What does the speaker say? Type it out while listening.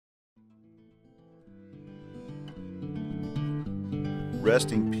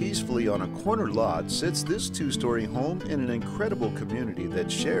Resting peacefully on a corner lot sits this two-story home in an incredible community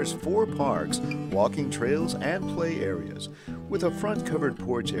that shares 4 parks, walking trails, and play areas. With a front covered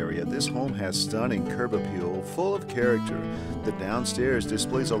porch area, this home has stunning curb appeal, full of character. The downstairs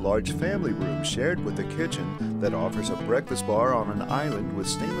displays a large family room shared with a kitchen that offers a breakfast bar on an island with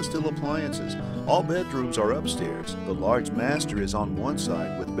stainless steel appliances. All bedrooms are upstairs. The large master is on one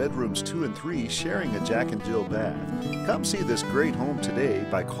side with bedrooms 2 and 3 sharing a Jack and Jill bath. Come see this great home today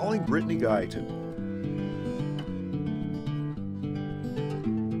by calling Britney Gaitan.